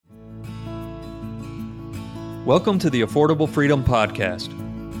Welcome to the Affordable Freedom Podcast.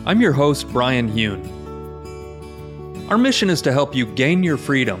 I'm your host, Brian Hune. Our mission is to help you gain your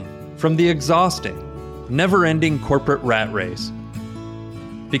freedom from the exhausting, never-ending corporate rat race.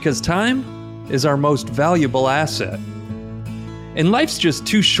 Because time is our most valuable asset. And life's just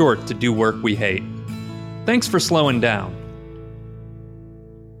too short to do work we hate. Thanks for slowing down.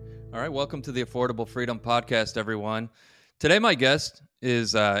 All right, welcome to the Affordable Freedom Podcast, everyone. Today, my guest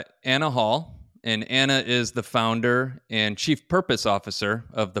is Anna Hall. And Anna is the founder and chief purpose officer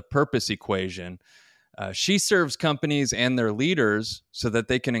of the Purpose Equation. She serves companies and their leaders so that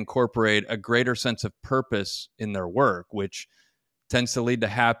they can incorporate a greater sense of purpose in their work, which tends to lead to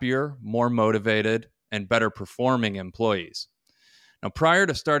happier, more motivated, and better performing employees. Now, prior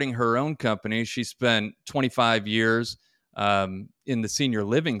to starting her own company, she spent 25 years in the senior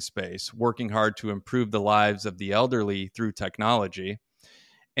living space, working hard to improve the lives of the elderly through technology.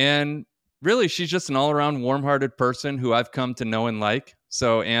 And really, she's just an all-around warm-hearted person who I've come to know and like.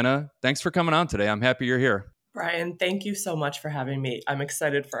 So, Anna, thanks for coming on today. I'm happy you're here. Brian, thank you so much for having me. I'm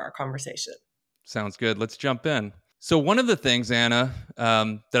excited for our conversation. Sounds good. Let's jump in. So one of the things, Anna,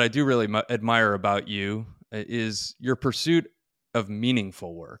 that I do really admire about you is your pursuit of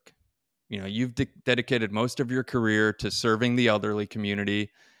meaningful work. You know, you've dedicated most of your career to serving the elderly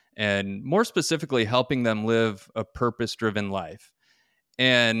community and more specifically, helping them live a purpose-driven life.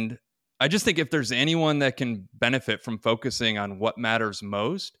 And I just think if there's anyone that can benefit from focusing on what matters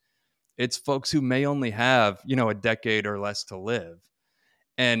most, it's folks who may only have, a decade or less to live.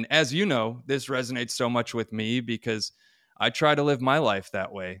 And as you know, this resonates so much with me because I try to live my life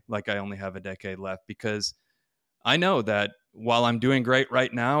that way, like I only have a decade left, because I know that while I'm doing great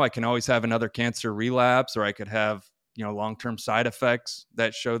right now, I can always have another cancer relapse, or I could have, long-term side effects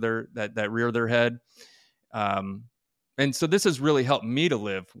that show that rear their head. And so this has really helped me to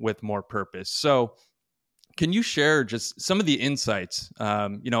live with more purpose. So can you share just some of the insights,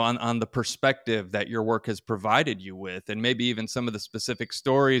 on the perspective that your work has provided you with, and maybe even some of the specific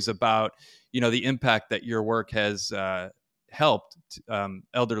stories about, the impact that your work has helped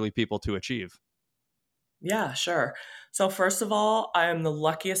elderly people to achieve? Yeah, sure. So first of all, I am the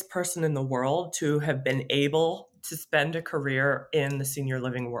luckiest person in the world to have been able to spend a career in the senior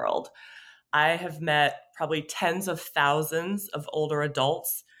living world. I have met probably tens of thousands of older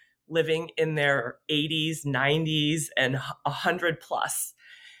adults living in their 80s, 90s, and 100 plus.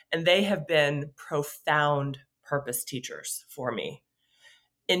 And they have been profound purpose teachers for me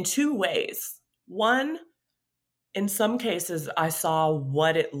in two ways. One, in some cases, I saw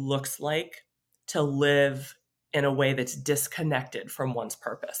what it looks like to live in a way that's disconnected from one's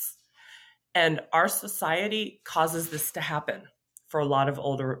purpose. And our society causes this to happen for a lot of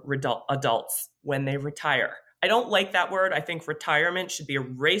older adults when they retire. I don't like that word. I think retirement should be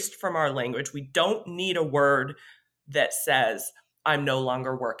erased from our language. We don't need a word that says, I'm no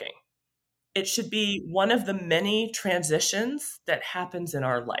longer working. It should be one of the many transitions that happens in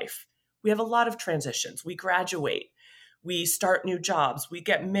our life. We have a lot of transitions. We graduate, we start new jobs, we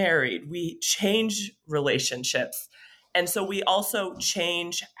get married, we change relationships. And so we also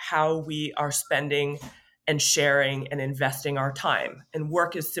change how we are spending and sharing and investing our time. And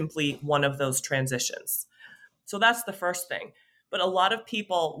work is simply one of those transitions. So that's the first thing. But a lot of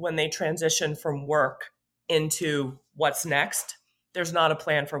people, when they transition from work into what's next, there's not a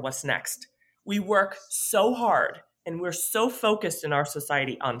plan for what's next. We work so hard and we're so focused in our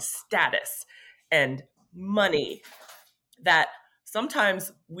society on status and money that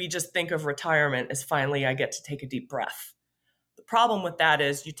sometimes we just think of retirement as finally I get to take a deep breath. The problem with that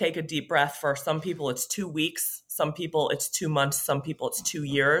is you take a deep breath. For some people, it's 2 weeks. Some people, it's 2 months. Some people, it's 2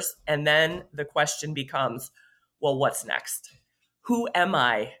 years. And then the question becomes, well, what's next? Who am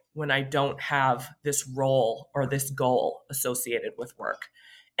I when I don't have this role or this goal associated with work?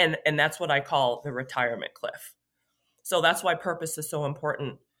 And that's what I call the retirement cliff. So that's why purpose is so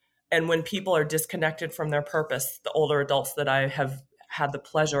important. And when people are disconnected from their purpose, the older adults that I have had the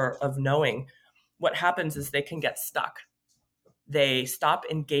pleasure of knowing, what happens is they can get stuck. They stop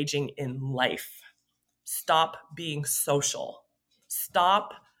engaging in life, stop being social,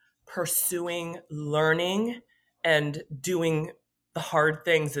 stop pursuing learning and doing the hard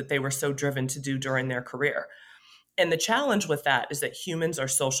things that they were so driven to do during their career. And the challenge with that is that humans are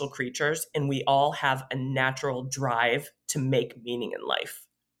social creatures and we all have a natural drive to make meaning in life.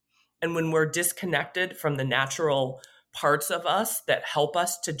 And when we're disconnected from the natural parts of us that help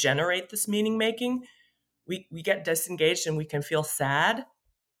us to generate this meaning making, we get disengaged and we can feel sad.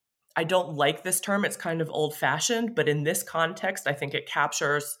 I don't like this term. It's kind of old fashioned, but in this context, I think it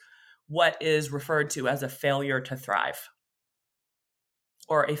captures what is referred to as a failure to thrive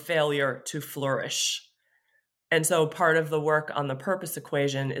or a failure to flourish. And so part of the work on the purpose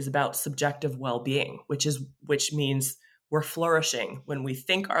equation is about subjective well-being, which means we're flourishing when we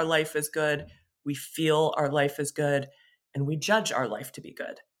think our life is good, we feel our life is good, and we judge our life to be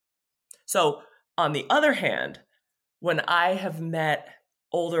good. So on the other hand, when I have met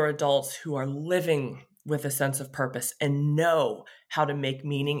older adults who are living with a sense of purpose and know how to make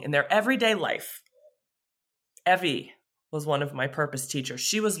meaning in their everyday life, Evie was one of my purpose teachers.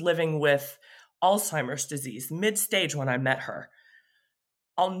 She was living with Alzheimer's disease, mid-stage when I met her.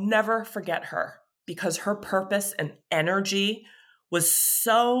 I'll never forget her because her purpose and energy was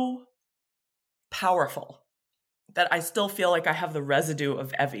so powerful that I still feel like I have the residue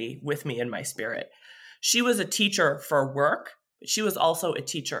of Evie with me in my spirit. She was a teacher for work, but she was also a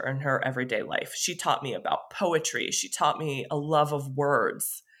teacher in her everyday life. She taught me about poetry. She taught me a love of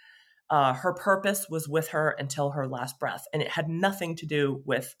words. Her purpose was with her until her last breath, and it had nothing to do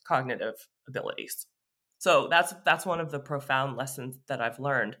with cognitive abilities. So that's one of the profound lessons that I've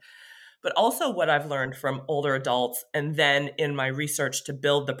learned. But also what I've learned from older adults, and then in my research to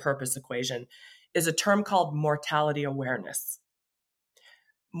build the purpose equation, is a term called mortality awareness.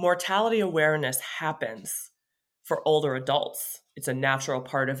 Mortality awareness happens for older adults. It's a natural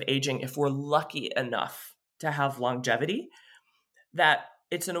part of aging if we're lucky enough to have longevity, that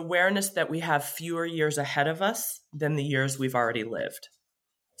it's an awareness that we have fewer years ahead of us than the years we've already lived.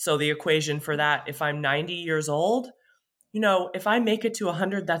 So the equation for that, if I'm 90 years old, if I make it to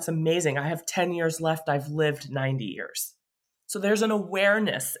 100, that's amazing. I have 10 years left. I've lived 90 years. So there's an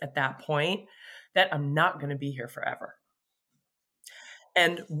awareness at that point that I'm not going to be here forever.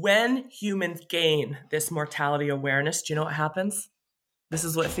 And when humans gain this mortality awareness, do you know what happens? This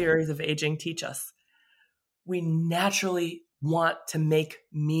is what theories of aging teach us. We naturally want to make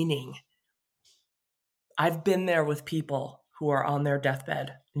meaning. I've been there with people who are on their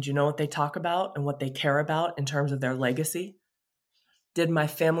deathbed. And do you know what they talk about and what they care about in terms of their legacy? Did my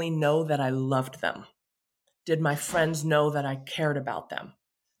family know that I loved them? Did my friends know that I cared about them?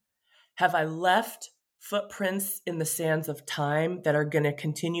 Have I left footprints in the sands of time that are going to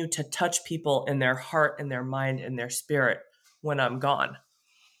continue to touch people in their heart and their mind and their spirit when I'm gone?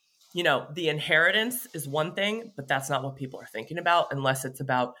 The inheritance is one thing, but that's not what people are thinking about unless it's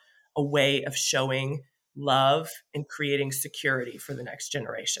about a way of showing love and creating security for the next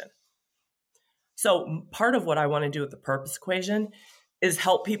generation. So part of what I want to do with the purpose equation is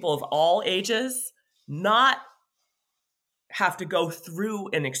help people of all ages not have to go through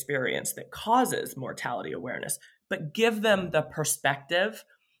an experience that causes mortality awareness, but give them the perspective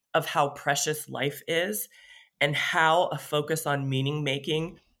of how precious life is and how a focus on meaning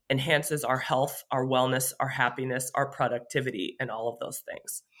making enhances our health, our wellness, our happiness, our productivity, and all of those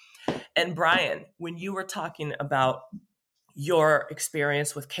things. And Bryan, when you were talking about your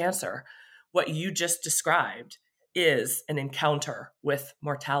experience with cancer, what you just described is an encounter with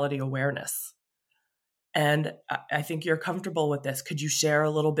mortality awareness. And I think you're comfortable with this. Could you share a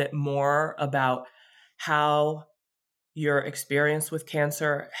little bit more about how your experience with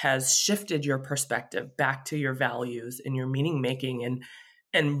cancer has shifted your perspective back to your values and your meaning making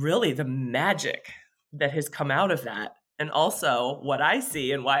and really the magic that has come out of that? And also what I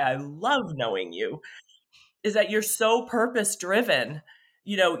see and why I love knowing you is that you're so purpose driven.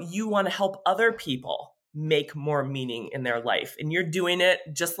 You want to help other people make more meaning in their life. And you're doing it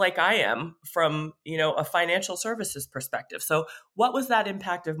just like I am from, a financial services perspective. So what was that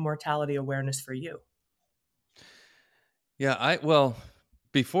impact of mortality awareness for you? Yeah, well,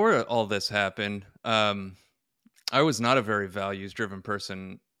 before all this happened, I was not a very values driven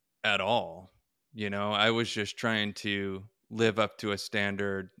person at all. I was just trying to live up to a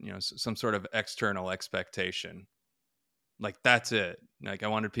standard, some sort of external expectation. Like that's it. Like I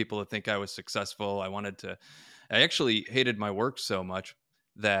wanted people to think I was successful. I actually hated my work so much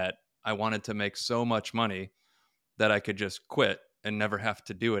that I wanted to make so much money that I could just quit and never have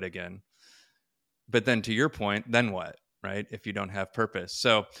to do it again. But then to your point, then what, right? If you don't have purpose.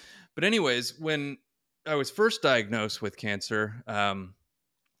 So, but anyways, when I was first diagnosed with cancer,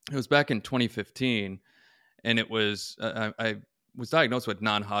 it was back in 2015, and it was, I was diagnosed with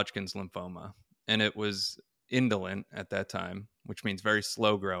non-Hodgkin's lymphoma, and it was indolent at that time, which means very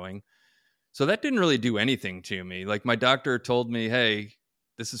slow growing. So that didn't really do anything to me. Like my doctor told me, hey,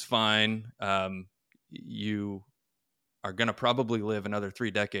 this is fine. You are going to probably live another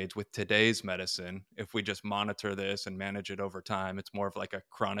 3 decades with today's medicine. If we just monitor this and manage it over time, it's more of like a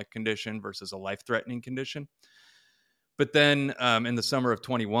chronic condition versus a life-threatening condition. But then in the summer of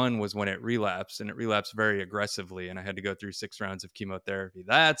 21 was when it relapsed, and it relapsed very aggressively. And I had to go through 6 rounds of chemotherapy.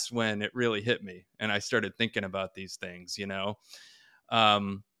 That's when it really hit me. And I started thinking about these things,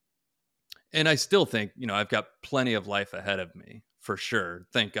 Um, And I still think, I've got plenty of life ahead of me for sure.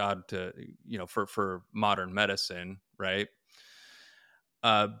 Thank God for modern medicine, right?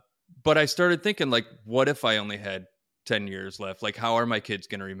 Uh, but I started thinking, like, what if I only had 10 years left? Like, how are my kids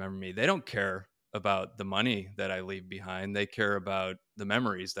going to remember me? They don't care about the money that I leave behind. They care about the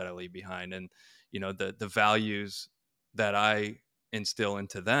memories that I leave behind and, the values that I instill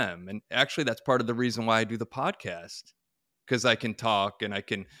into them. And actually, that's part of the reason why I do the podcast, because I can talk and I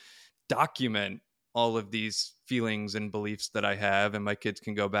can document all of these feelings and beliefs that I have, and my kids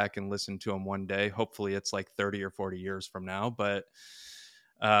can go back and listen to them one day. Hopefully it's like 30 or 40 years from now. But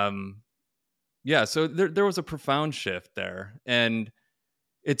yeah, so there was a profound shift there. And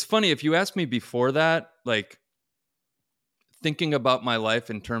it's funny, if you asked me before that, like thinking about my life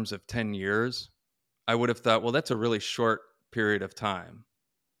in terms of 10 years, I would have thought, well, that's a really short period of time,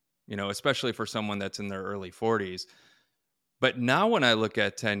 especially for someone that's in their early 40s. But now when I look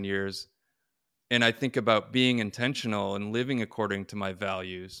at 10 years, and I think about being intentional and living according to my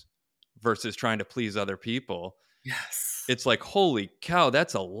values versus trying to please other people, Yes. it's like, holy cow,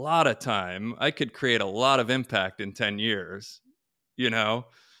 that's a lot of time. I could create a lot of impact in 10 years, you know?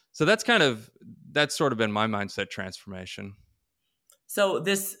 So that's sort of been my mindset transformation. So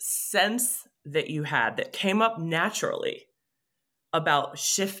this sense that you had that came up naturally about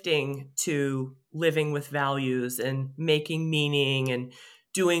shifting to living with values and making meaning and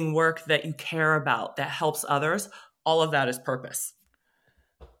doing work that you care about that helps others, all of that is purpose.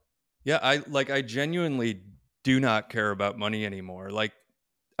 Yeah, I genuinely do not care about money anymore. Like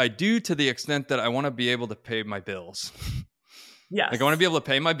I do, to the extent that I want to be able to pay my bills. Yes. Like I want to be able to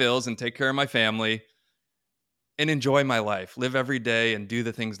pay my bills and take care of my family and enjoy my life, live every day and do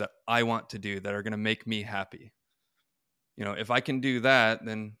the things that I want to do that are going to make me happy. If I can do that,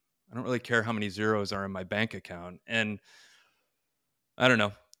 then I don't really care how many zeros are in my bank account. And I don't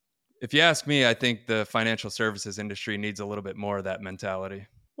know. If you ask me, I think the financial services industry needs a little bit more of that mentality.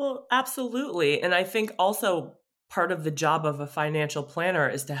 Well, absolutely. And I think also part of the job of a financial planner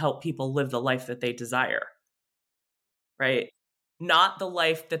is to help people live the life that they desire, right? Not the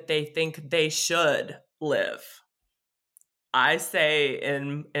life that they think they should live. I say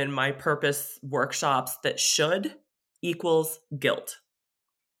in my purpose workshops that should equals guilt.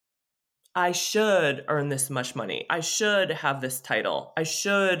 I should earn this much money. I should have this title. I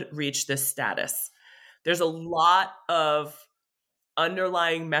should reach this status. There's a lot of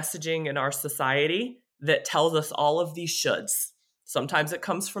underlying messaging in our society that tells us all of these shoulds. Sometimes it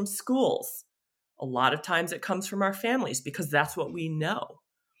comes from schools. A lot of times it comes from our families because that's what we know.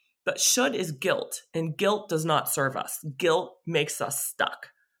 But should is guilt, and guilt does not serve us. Guilt makes us stuck.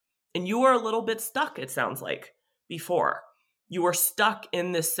 And you were a little bit stuck, it sounds like, before. You were stuck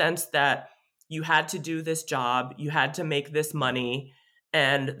in the sense that you had to do this job, you had to make this money,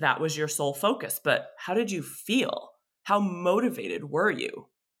 and that was your sole focus. But how did you feel? How motivated were you?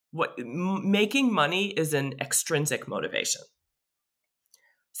 Making money is an extrinsic motivation.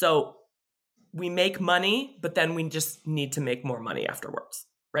 So we make money, but then we just need to make more money afterwards,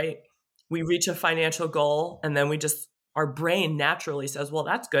 right? We reach a financial goal and then our brain naturally says, well,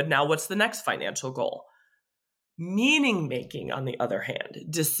 that's good. Now what's the next financial goal? Meaning making, on the other hand,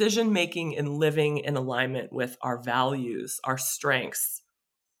 decision making and living in alignment with our values, our strengths,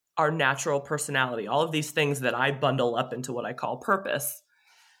 our natural personality, all of these things that I bundle up into what I call purpose,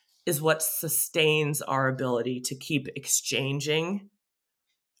 is what sustains our ability to keep exchanging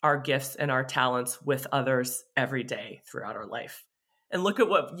our gifts and our talents with others every day throughout our life. And look at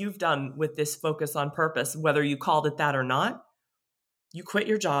what you've done with this focus on purpose, whether you called it that or not. You quit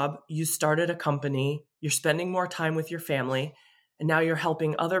your job, you started a company, you're spending more time with your family, and now you're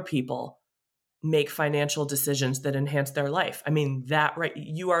helping other people make financial decisions that enhance their life. I mean, that right,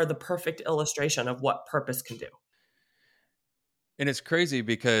 you are the perfect illustration of what purpose can do. And it's crazy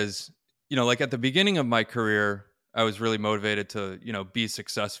because, like at the beginning of my career, I was really motivated to, be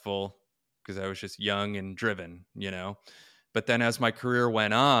successful because I was just young and driven. But then as my career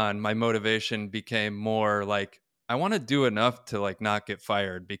went on, my motivation became more like, I want to do enough to like not get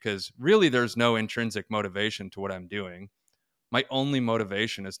fired, because really there's no intrinsic motivation to what I'm doing. My only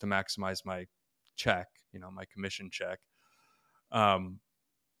motivation is to maximize my check, my commission check.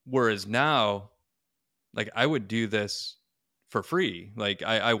 Whereas now, like I would do this for free. Like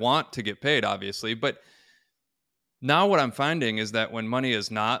I want to get paid, obviously, but now what I'm finding is that when money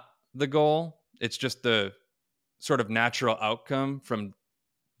is not the goal, it's just the sort of natural outcome from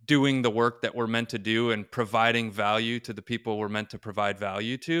doing the work that we're meant to do and providing value to the people we're meant to provide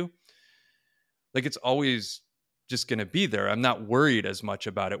value to. Like it's always just going to be there. I'm not worried as much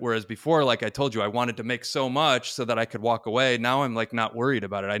about it. Whereas before, like I told you, I wanted to make so much so that I could walk away. Now I'm like not worried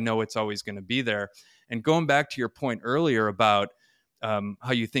about it. I know it's always going to be there. And going back to your point earlier about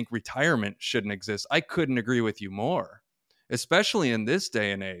how you think retirement shouldn't exist, I couldn't agree with you more, especially in this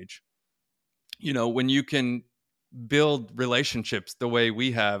day and age. You know, when you can build relationships the way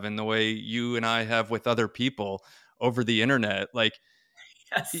we have and the way you and I have with other people over the internet, like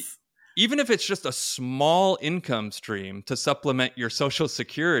e- Yes. even if it's just a small income stream to supplement your social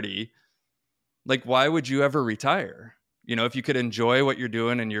security, like why would you ever retire? You know, if you could enjoy what you're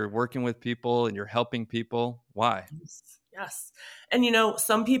doing and you're working with people and you're helping people, why? Yes. Yes. And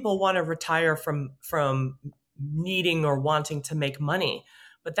some people want to retire from needing or wanting to make money,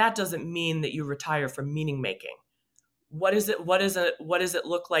 but that doesn't mean that you retire from meaning making. What does it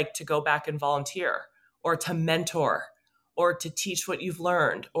look like to go back and volunteer, or to mentor, or to teach what you've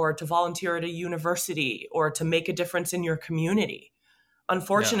learned, or to volunteer at a university, or to make a difference in your community? Yeah.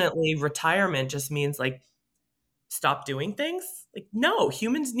 Unfortunately, retirement just means like stop doing things. Like, no,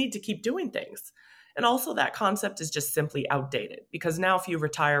 humans need to keep doing things. And also, that concept is just simply outdated, because now if you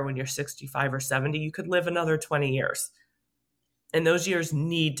retire when you're 65 or 70, you could live another 20 years. And those years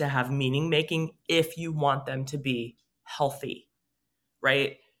need to have meaning making if you want them to be healthy,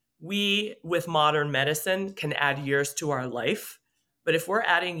 right? We, with modern medicine, can add years to our life. But if we're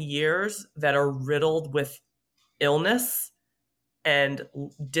adding years that are riddled with illness and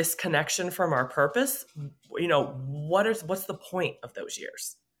disconnection from our purpose, what's the point of those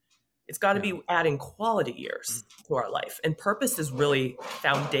years? It's got to Yeah. be adding quality years to our life. And purpose is really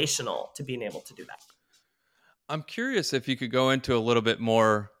foundational to being able to do that. I'm curious if you could go into a little bit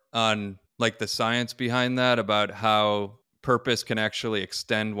more on like the science behind that, about how purpose can actually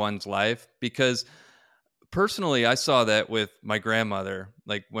extend one's life. Because personally, I saw that with my grandmother.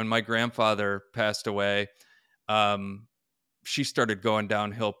 Like when my grandfather passed away, um, she started going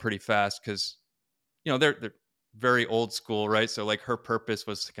downhill pretty fast because, you know, they're very old school, right? So like her purpose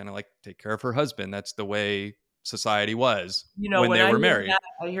was to kind of like take care of her husband. That's the way society was when When they I were hear married. that,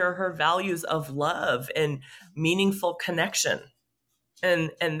 I hear her values of love and meaningful connection.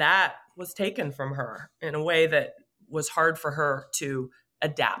 And that was taken from her in a way that was hard for her to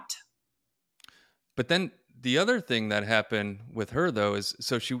adapt. But then the other thing that happened with her though is,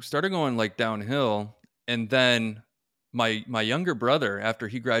 so she started going like downhill, and then my younger brother, after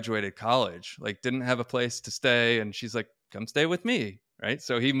he graduated college, like didn't have a place to stay, and she's like, "Come stay with me." Right?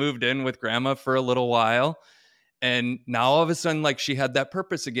 So he moved in with grandma for a little while, and now all of a sudden like she had that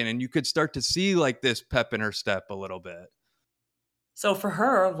purpose again, and you could start to see like this pep in her step a little bit. So for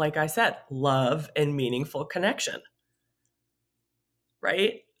her, like I said, love and meaningful connection,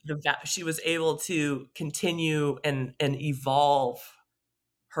 right? She was able to continue and evolve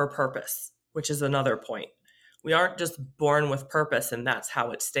her purpose, which is another point. We aren't just born with purpose and that's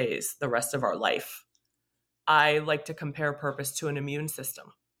how it stays the rest of our life. I like to compare purpose to an immune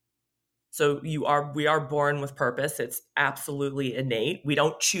system. So we are born with purpose. It's absolutely innate. We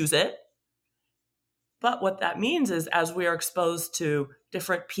don't choose it. But what that means is, as we are exposed to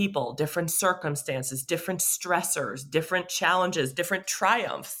different people, different circumstances, different stressors, different challenges, different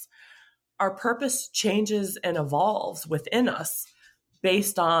triumphs, our purpose changes and evolves within us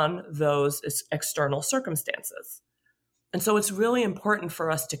based on those external circumstances. And so it's really important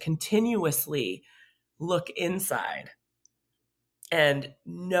for us to continuously look inside and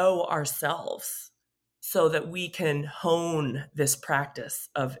know ourselves so that we can hone this practice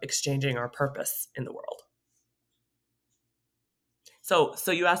of exchanging our purpose in the world.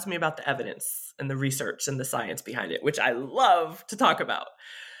 So you asked me about the evidence and the research and the science behind it, which I love to talk about.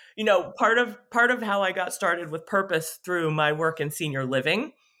 Part of how I got started with purpose through my work in senior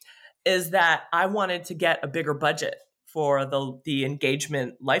living is that I wanted to get a bigger budget for the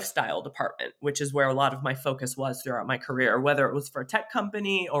engagement lifestyle department, which is where a lot of my focus was throughout my career, whether it was for a tech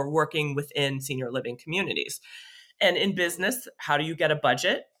company or working within senior living communities. And in business, how do you get a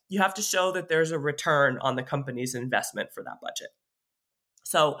budget? You have to show that there's a return on the company's investment for that budget.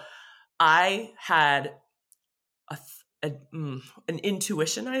 So I had an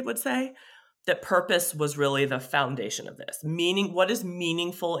intuition, I would say, that purpose was really the foundation of this. Meaning, what does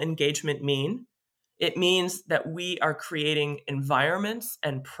meaningful engagement mean? It means that we are creating environments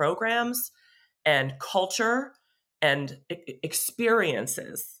and programs and culture and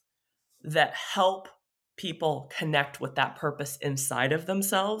experiences that help people connect with that purpose inside of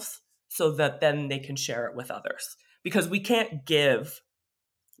themselves so that then they can share it with others. Because we can't give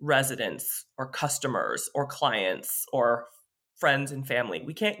residents or customers or clients or friends and family,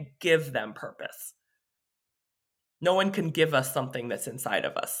 we can't give them purpose. No one can give us something that's inside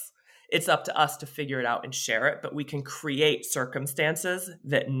of us. It's up to us to figure it out and share it, but we can create circumstances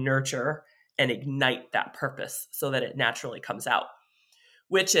that nurture and ignite that purpose so that it naturally comes out,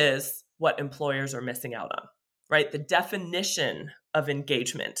 which is what employers are missing out on, right? The definition of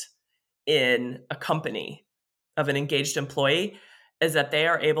engagement in a company of an engaged employee is that they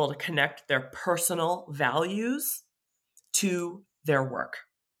are able to connect their personal values to their work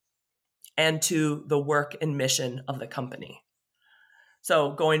and to the work and mission of the company.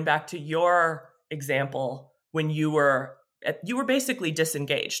 So going back to your example, when you were basically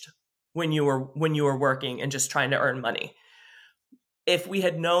disengaged when you were working and just trying to earn money. If we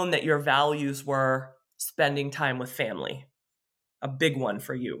had known that your values were spending time with family, a big one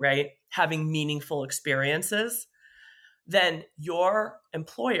for you, right? Having meaningful experiences, then your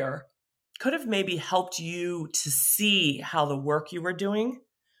employer could have maybe helped you to see how the work you were doing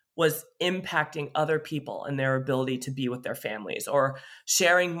was impacting other people and their ability to be with their families, or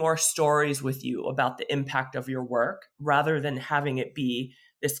sharing more stories with you about the impact of your work rather than having it be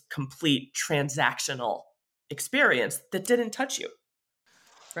this complete transactional experience that didn't touch you,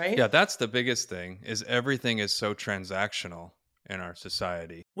 Yeah, right? that's the biggest thing is everything is so transactional in our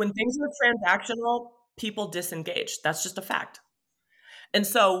society. When things are transactional, people disengage. That's just a fact. And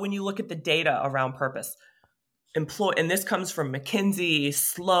so when you look at the data around purpose, and this comes from McKinsey,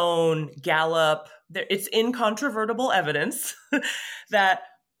 Sloan, Gallup, it's incontrovertible evidence that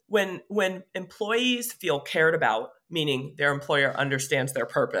when employees feel cared about, meaning their employer understands their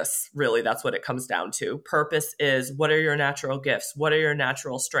purpose, really that's what it comes down to. Purpose is, what are your natural gifts? What are your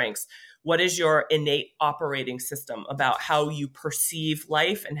natural strengths? What is your innate operating system about how you perceive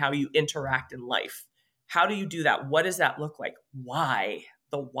life and how you interact in life? How do you do that? What does that look like? Why?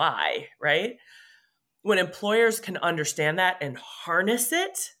 The why, right? When employers can understand that and harness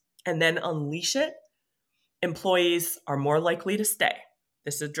it and then unleash it, employees are more likely to stay.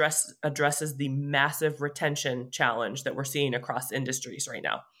 This addresses the massive retention challenge that we're seeing across industries right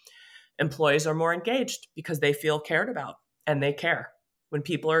now. Employees are more engaged because they feel cared about and they care. When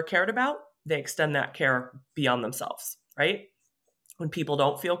people are cared about, they extend that care beyond themselves, right? When people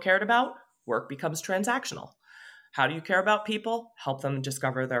don't feel cared about, work becomes transactional. How do you care about people? Help them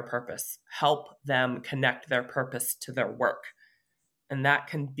discover their purpose. Help them connect their purpose to their work. And that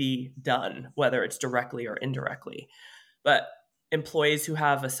can be done, whether it's directly or indirectly. But employees who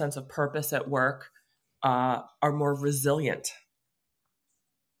have a sense of purpose at work are more resilient.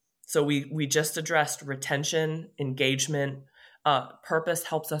 So we just addressed retention, engagement. Purpose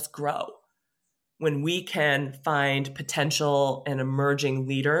helps us grow. When we can find potential and emerging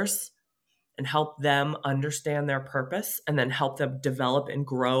leaders and help them understand their purpose and then help them develop and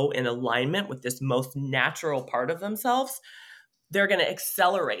grow in alignment with this most natural part of themselves, they're going to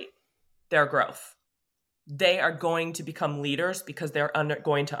accelerate their growth. They are going to become leaders because they're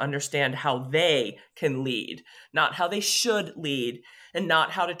going to understand how they can lead, not how they should lead, and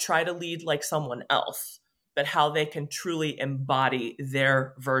not how to try to lead like someone else, but how they can truly embody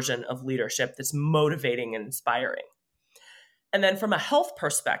their version of leadership that's motivating and inspiring. And then from a health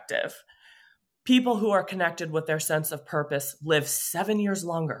perspective, people who are connected with their sense of purpose live 7 years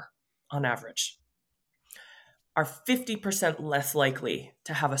longer on average, are 50% less likely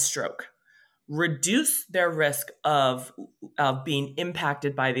to have a stroke, reduce their risk of being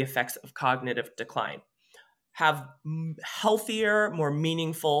impacted by the effects of cognitive decline, have healthier, more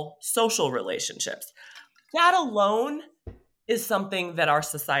meaningful social relationships. That alone is something that our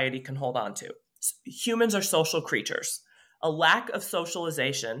society can hold on to. Humans are social creatures. A lack of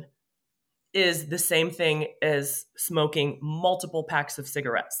socialization is the same thing as smoking multiple packs of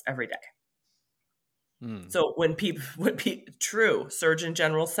cigarettes every day. So true, Surgeon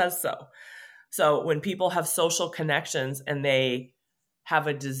General says so. So when people have social connections and they have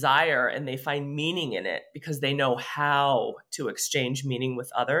a desire and they find meaning in it because they know how to exchange meaning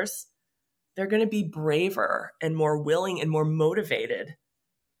with others, they're going to be braver and more willing and more motivated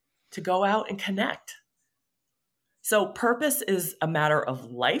to go out and connect. So purpose is a matter of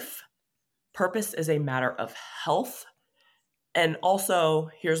life. Purpose is a matter of health. And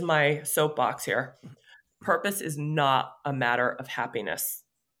also, here's my soapbox here. Purpose is not a matter of happiness.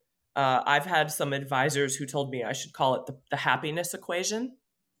 I've had some advisors who told me I should call it the happiness equation.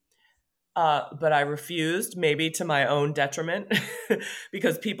 But I refused, maybe to my own detriment,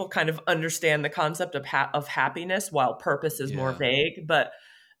 because people kind of understand the concept of happiness while purpose is more vague. But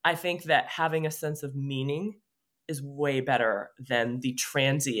I think that having a sense of meaning is way better than the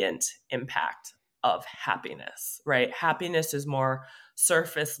transient impact of happiness, right? Happiness is more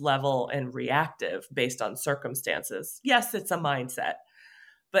surface level and reactive based on circumstances. Yes, it's a mindset,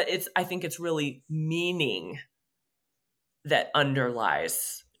 but I think it's really meaning that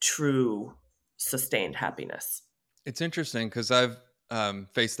underlies true sustained happiness. It's interesting because I've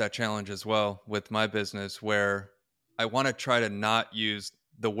faced that challenge as well with my business, where I want to try to not use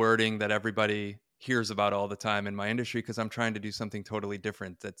the wording that everybody hears about all the time in my industry, because I'm trying to do something totally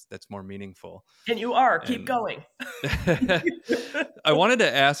different that's more meaningful. And you are, keep And going. I wanted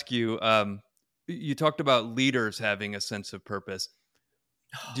to ask you, you talked about leaders having a sense of purpose.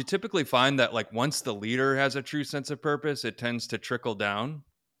 Do you typically find that, like, once the leader has a true sense of purpose, it tends to trickle down,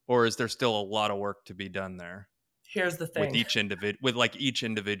 or is there still a lot of work to be done there Here's the with thing. each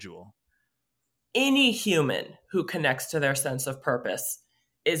individual? Any human who connects to their sense of purpose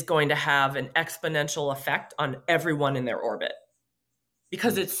is going to have an exponential effect on everyone in their orbit,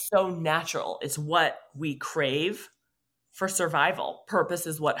 because it's so natural. It's what we crave for survival. Purpose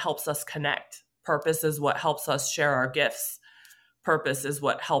is what helps us connect. Purpose is what helps us share our gifts. Purpose is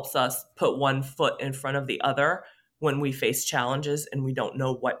what helps us put one foot in front of the other when we face challenges and we don't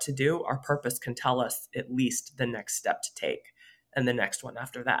know what to do. Our purpose can tell us at least the next step to take and the next one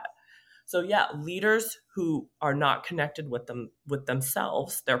after that. So yeah, leaders who are not connected with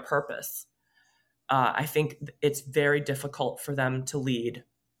themselves, their purpose, I think it's very difficult for them to lead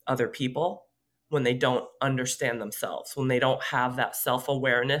other people when they don't understand themselves, when they don't have that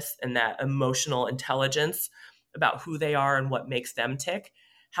self-awareness and that emotional intelligence about who they are and what makes them tick.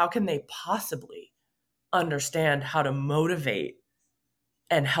 How can they possibly understand how to motivate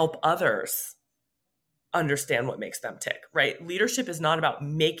and help others understand what makes them tick, right? Leadership is not about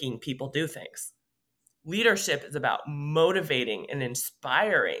making people do things. Leadership is about motivating and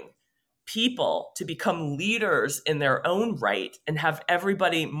inspiring people to become leaders in their own right and have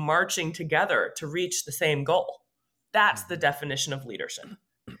everybody marching together to reach the same goal. That's the definition of leadership.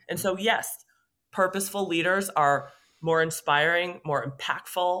 And so, yes, purposeful leaders are more inspiring, more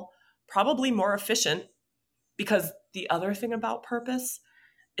impactful, probably more efficient, because the other thing about purpose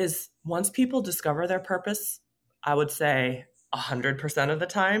is once people discover their purpose, I would say 100% of the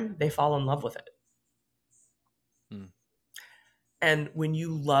time, they fall in love with it. And when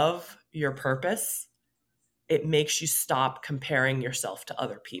you love your purpose, it makes you stop comparing yourself to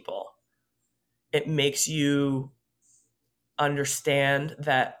other people. It makes you understand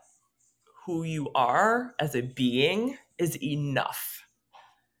that who you are as a being is enough.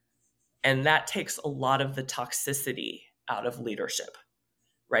 And that takes a lot of the toxicity out of leadership,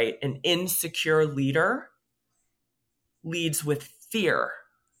 right? An insecure leader leads with fear.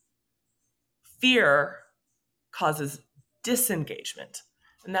 Fear causes disengagement.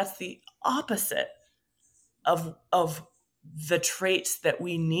 And that's the opposite of the traits that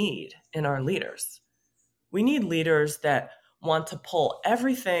we need in our leaders. We need leaders that want to pull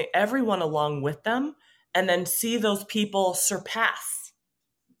everyone along with them, and then see those people surpass.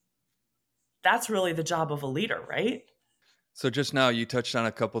 That's really the job of a leader, right? So just now you touched on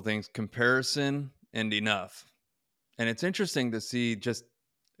a couple things: comparison and enough. And it's interesting to see, just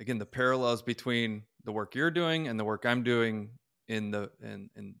again, the parallels between the work you're doing and the work I'm doing in the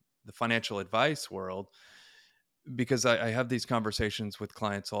financial advice world, because I have these conversations with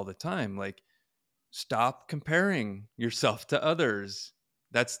clients all the time. Like, stop comparing yourself to others.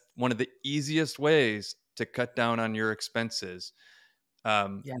 That's one of the easiest ways to cut down on your expenses.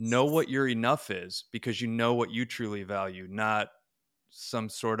 Know Yes. what your enough is, because you know what you truly value, not some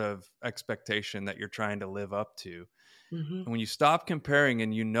sort of expectation that you're trying to live up to. Mm-hmm. And when you stop comparing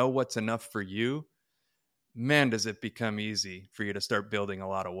and you know what's enough for you, man, does it become easy for you to start building a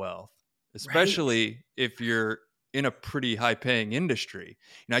lot of wealth, Right. especially if you're in a pretty high paying industry.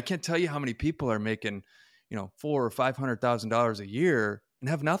 I can't tell you how many people are making, $400,000 or $500,000 a year and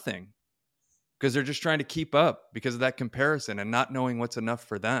have nothing, because they're just trying to keep up because of that comparison and not knowing what's enough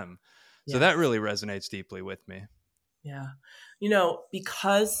for them. So that Yes. really resonates deeply with me. Yeah.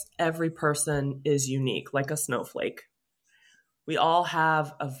 Because every person is unique, like a snowflake, we all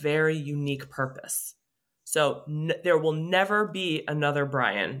have a very unique purpose. So there will never be another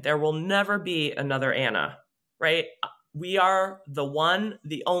Brian. There will never be another Anna, right? We are the one,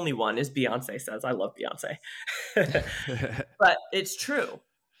 the only one, as Beyonce says. I love Beyonce. But it's true.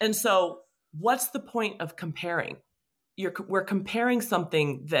 And so what's the point of comparing? We're comparing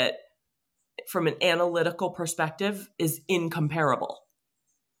something that, from an analytical perspective, is incomparable.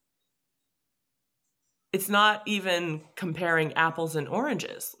 It's not even comparing apples and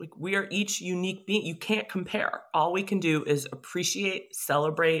oranges. Like, we are each unique being. You can't compare. All we can do is appreciate,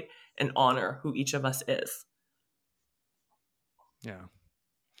 celebrate, and honor who each of us is. Yeah.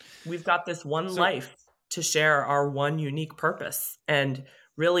 We've got this one So life to share our one unique purpose, and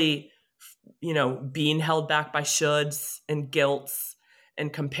really, being held back by shoulds and guilts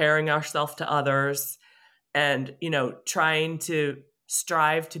and comparing ourselves to others, and, trying to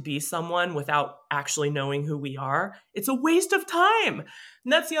strive to be someone without actually knowing who we are, it's a waste of time.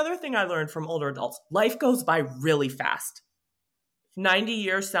 And that's the other thing I learned from older adults. Life goes by really fast. 90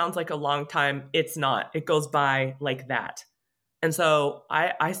 years sounds like a long time. It's not. It goes by like that. And so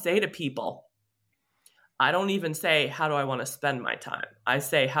I say to people, I don't even say, how do I want to spend my time? I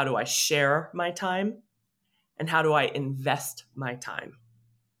say, how do I share my time? And how do I invest my time?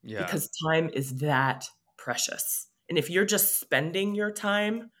 Yeah. Because time is that precious. And if you're just spending your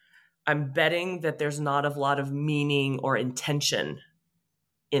time, I'm betting that there's not a lot of meaning or intention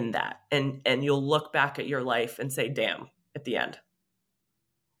in that. And you'll look back at your life and say, damn, at the end.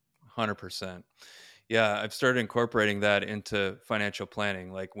 100%. Yeah, I've started incorporating that into financial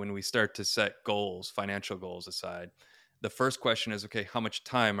planning. Like when we start to set goals, financial goals aside, the first question is, okay, how much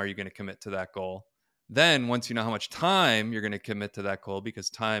time are you going to commit to that goal? Then once you know how much time you're going to commit to that goal, because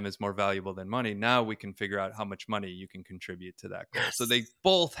time is more valuable than money, now we can figure out how much money you can contribute to that goal. So Yes. they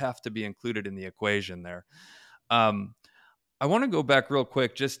both have to be included in the equation there. I want to go back real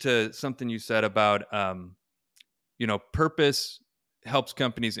quick just to something you said about, purpose helps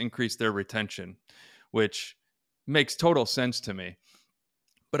companies increase their retention, which makes total sense to me.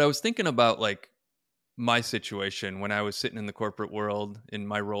 But I was thinking about like my situation when I was sitting in the corporate world in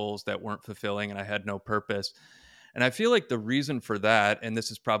my roles that weren't fulfilling and I had no purpose. And I feel like the reason for that, and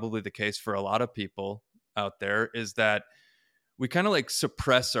this is probably the case for a lot of people out there, is that we kind of like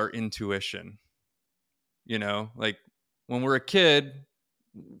suppress our intuition. Like when we're a kid,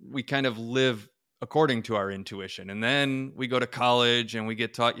 we kind of live according to our intuition. And then we go to college and we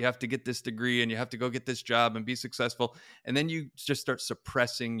get taught you have to get this degree and you have to go get this job and be successful. And then you just start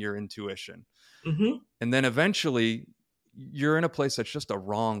suppressing your intuition. Mm-hmm. And then eventually you're in a place that's just a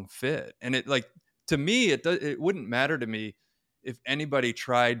wrong fit. And it, like, to me, it wouldn't matter to me if anybody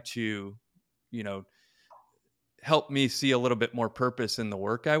tried to, help me see a little bit more purpose in the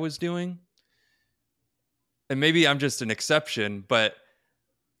work I was doing. And maybe I'm just an exception, but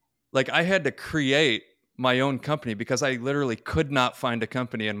like I had to create my own company because I literally could not find a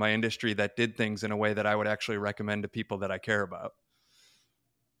company in my industry that did things in a way that I would actually recommend to people that I care about.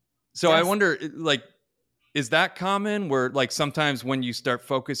 So I Yes. wonder, like, is that common where like sometimes when you start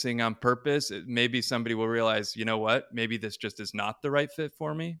focusing on purpose, maybe somebody will realize, you know what, maybe this just is not the right fit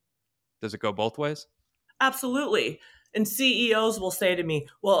for me? Does it go both ways? Absolutely. And CEOs will say to me,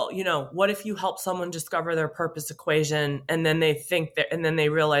 well, what if you help someone discover their purpose equation and then and then they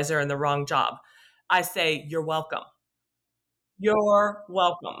realize they're in the wrong job? I say, you're welcome. You're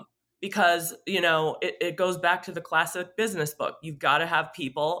welcome. Because, it goes back to the classic business book. You've got to have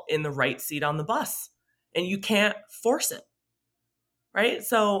people in the right seat on the bus and you can't force it. Right.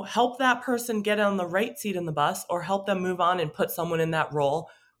 So help that person get on the right seat in the bus or help them move on and put someone in that role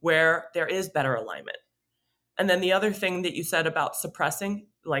where there is better alignment. And then the other thing that you said about suppressing,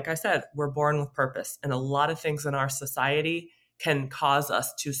 like I said, we're born with purpose. And a lot of things in our society can cause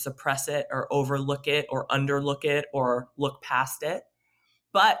us to suppress it or overlook it or underlook it or look past it.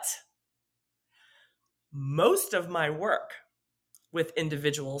 But most of my work with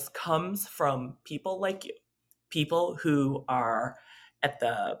individuals comes from people like you, people who are at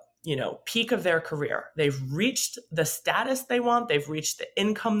the peak of their career. They've reached the status they want. They've reached the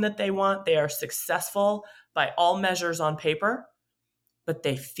income that they want. They are successful by all measures on paper, but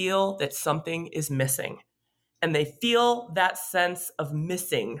they feel that something is missing. And they feel that sense of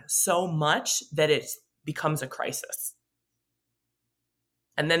missing so much that it becomes a crisis.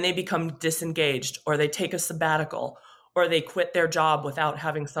 And then they become disengaged or they take a sabbatical or they quit their job without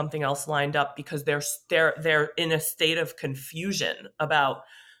having something else lined up because they're in a state of confusion about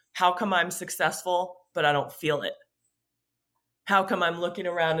how come I'm successful but I don't feel it? How come I'm looking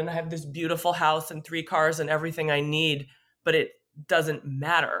around and I have this beautiful house and 3 cars and everything I need, but it doesn't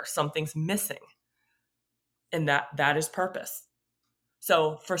matter. Something's missing. And that is purpose.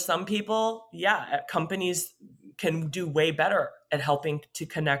 So for some people, yeah, companies can do way better at helping to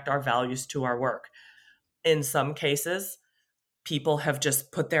connect our values to our work. In some cases, people have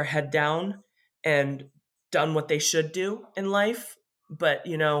just put their head down and done what they should do in life. But,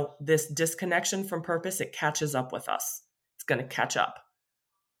 this disconnection from purpose, it catches up with us. It's going to catch up.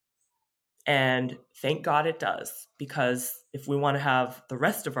 And thank God it does, because if we want to have the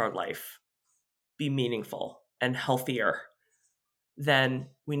rest of our life be meaningful and healthier, then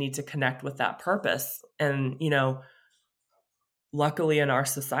we need to connect with that purpose. And, luckily in our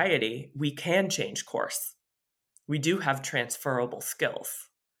society, we can change course. We do have transferable skills.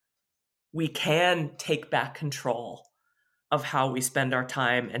 We can take back control of how we spend our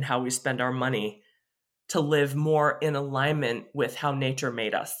time and how we spend our money to live more in alignment with how nature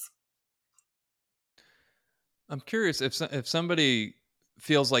made us. I'm curious if somebody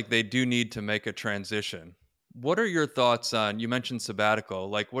feels like they do need to make a transition. What are your thoughts on, you mentioned sabbatical,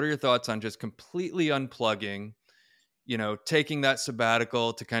 like what are your thoughts on just completely unplugging, taking that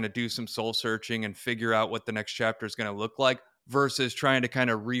sabbatical to kind of do some soul searching and figure out what the next chapter is going to look like versus trying to kind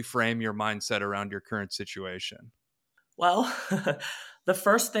of reframe your mindset around your current situation? Well, the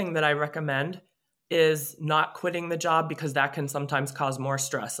first thing that I recommend is not quitting the job, because that can sometimes cause more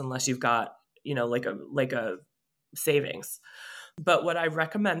stress unless you've got, like a savings. But what I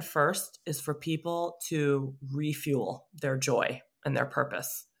recommend first is for people to refuel their joy and their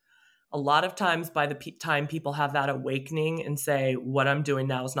purpose. A lot of times by the time people have that awakening and say, what I'm doing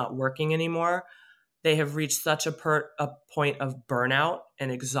now is not working anymore, they have reached such a point of burnout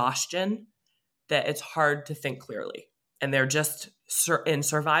and exhaustion that it's hard to think clearly. And they're just in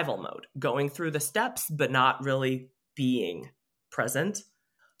survival mode, going through the steps, but not really being present.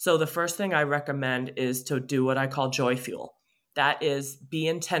 So the first thing I recommend is to do what I call joy fuel. That is, be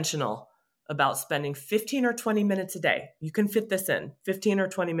intentional about spending 15 or 20 minutes a day. You can fit this in 15 or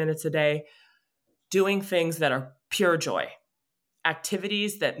 20 minutes a day, doing things that are pure joy,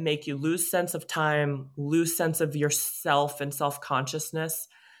 activities that make you lose sense of time, lose sense of yourself and self-consciousness,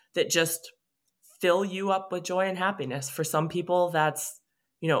 that just fill you up with joy and happiness. For some people, that's,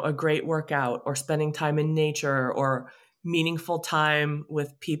 a great workout, or spending time in nature, or meaningful time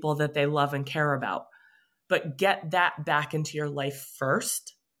with people that they love and care about. But get that back into your life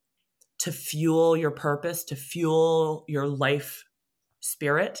first to fuel your purpose, to fuel your life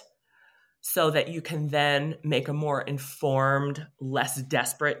spirit, so that you can then make a more informed, less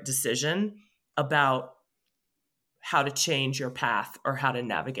desperate decision about how to change your path or how to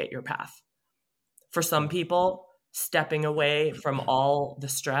navigate your path. For some people, stepping away from all the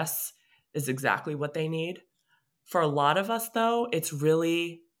stress is exactly what they need. For a lot of us, though, it's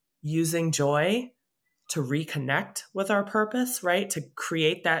really using joy to reconnect with our purpose, right? To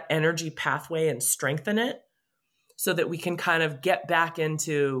create that energy pathway and strengthen it so that we can kind of get back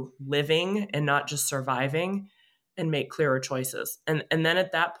into living and not just surviving, and make clearer choices. And then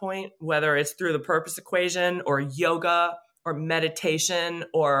at that point, whether it's through the purpose equation or yoga or meditation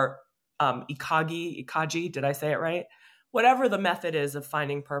or ikaji, did I say it right? Whatever the method is of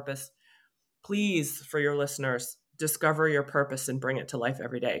finding purpose, please, for your listeners, discover your purpose and bring it to life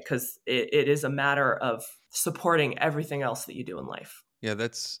every day, because it is a matter of supporting everything else that you do in life. Yeah,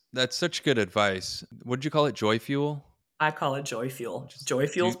 that's such good advice. What did you call it? Joy fuel? I call it joy fuel. Joy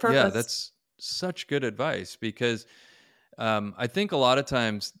fuels Yeah, purpose. that's such good advice because I think a lot of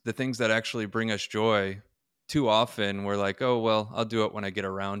times the things that actually bring us joy, too often we're like, oh, well, I'll do it when I get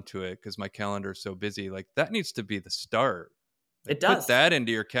around to it because my calendar is so busy. Like that needs to be the start. Like, It put does. that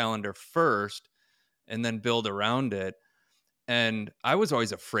into your calendar first and then build around it. And I was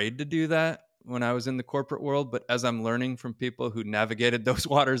always afraid to do that when I was in the corporate world. But as I'm learning from people who navigated those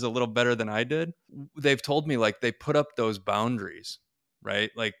waters a little better than I did, they've told me like they put up those boundaries,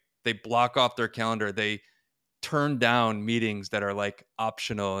 right? Like they block off their calendar. They turn down meetings that are like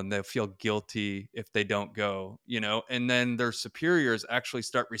optional and they'll feel guilty if they don't go, and then their superiors actually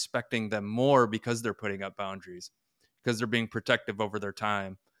start respecting them more because they're putting up boundaries, because they're being protective over their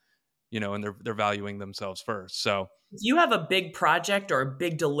time, and they're valuing themselves first. So If you have a big project or a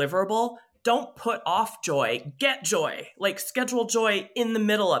big deliverable, don't put off joy. Get joy. Like schedule joy in the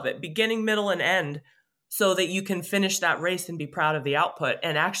middle of it, beginning, middle, and end, so that you can finish that race and be proud of the output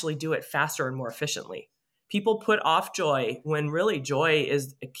and actually do it faster and more efficiently. People put off joy when really joy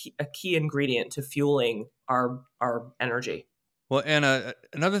is a key ingredient to fueling our energy. well, Anna,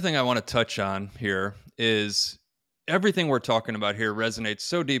 another thing I want to touch on here is everything we're talking about here resonates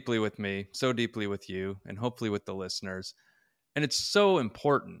so deeply with me, so deeply with you, and hopefully with the listeners. And it's so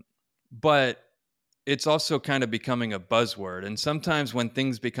important, but it's also kind of becoming a buzzword. And sometimes when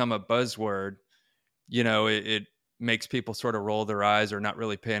things become a buzzword, it makes people sort of roll their eyes or not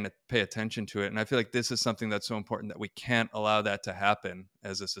really pay attention to it. And I feel like this is something that's so important that we can't allow that to happen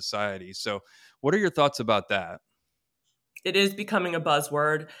as a society. So what are your thoughts about that? It is becoming a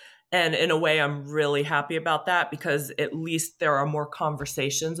buzzword. And in a way, I'm really happy about that, because at least there are more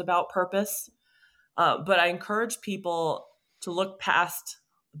conversations about purpose. But I encourage people to look past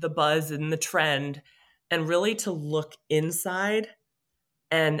the buzz and the trend and really to look inside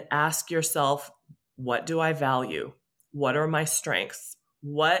and ask yourself, what do I value? What are my strengths?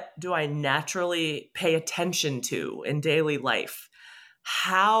 What do I naturally pay attention to in daily life?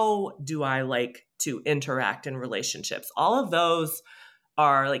 How do I like to interact in relationships? All of those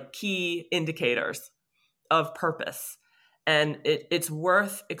are like key indicators of purpose. And it's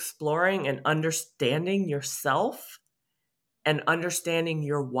worth exploring and understanding yourself and understanding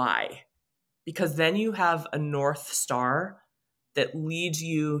your why, because then you have a North Star that leads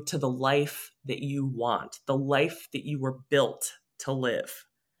you to the life that you want, the life that you were built to live.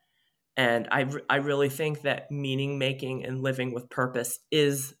 And I really think that meaning making and living with purpose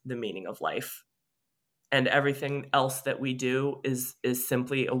is the meaning of life. And everything else that we do is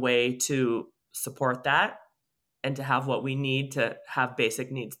simply a way to support that and to have what we need to have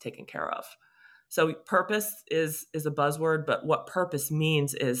basic needs taken care of. So purpose is a buzzword, but what purpose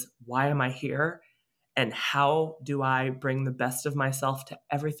means is, why am I here? And how do I bring the best of myself to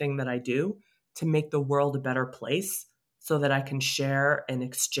everything that I do to make the world a better place so that I can share and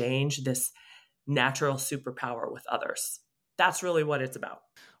exchange this natural superpower with others? That's really what it's about.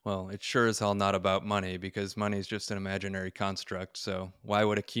 Well, it's sure as hell not about money, because money is just an imaginary construct. So why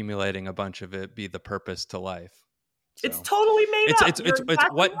would accumulating a bunch of it be the purpose to life? So it's totally made up. You're exactly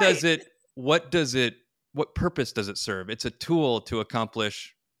right. What purpose does it serve? It's a tool to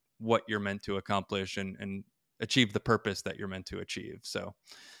accomplish what you're meant to accomplish and achieve the purpose that you're meant to achieve. So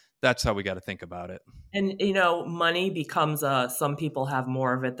that's how we got to think about it. And, money becomes some people have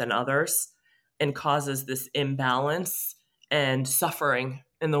more of it than others, and causes this imbalance and suffering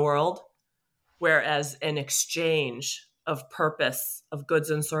in the world. Whereas an exchange of purpose, of goods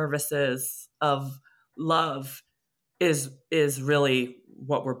and services, of love is really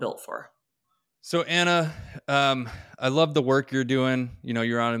what we're built for. So Anna, I love the work you're doing.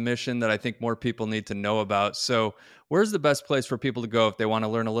 You're on a mission that I think more people need to know about. So where's the best place for people to go if they want to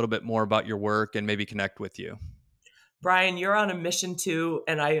learn a little bit more about your work and maybe connect with you? Brian, you're on a mission too,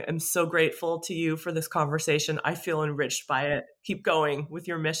 and I am so grateful to you for this conversation. I feel enriched by it. Keep going with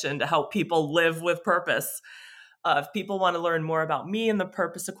your mission to help people live with purpose. If people want to learn more about me and the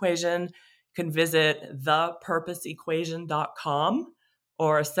purpose equation, you can visit thepurposeequation.com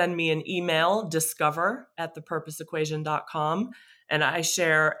or send me an email, discover@thepurposeequation.com. And I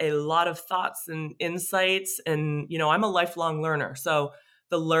share a lot of thoughts and insights. And, I'm a lifelong learner. So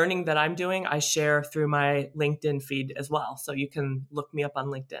the learning that I'm doing, I share through my LinkedIn feed as well. So you can look me up on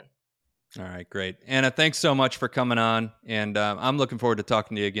LinkedIn. All right, great. Anna, thanks so much for coming on. And I'm looking forward to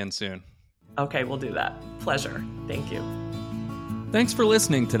talking to you again soon. Okay, we'll do that. Pleasure. Thank you. Thanks for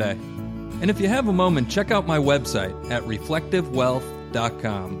listening today. And if you have a moment, check out my website at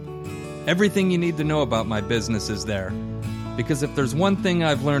reflectivewealth.com. Everything you need to know about my business is there. Because if there's one thing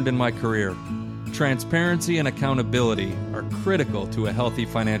I've learned in my career, transparency and accountability are critical to a healthy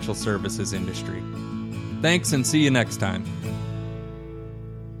financial services industry. Thanks, and see you next time.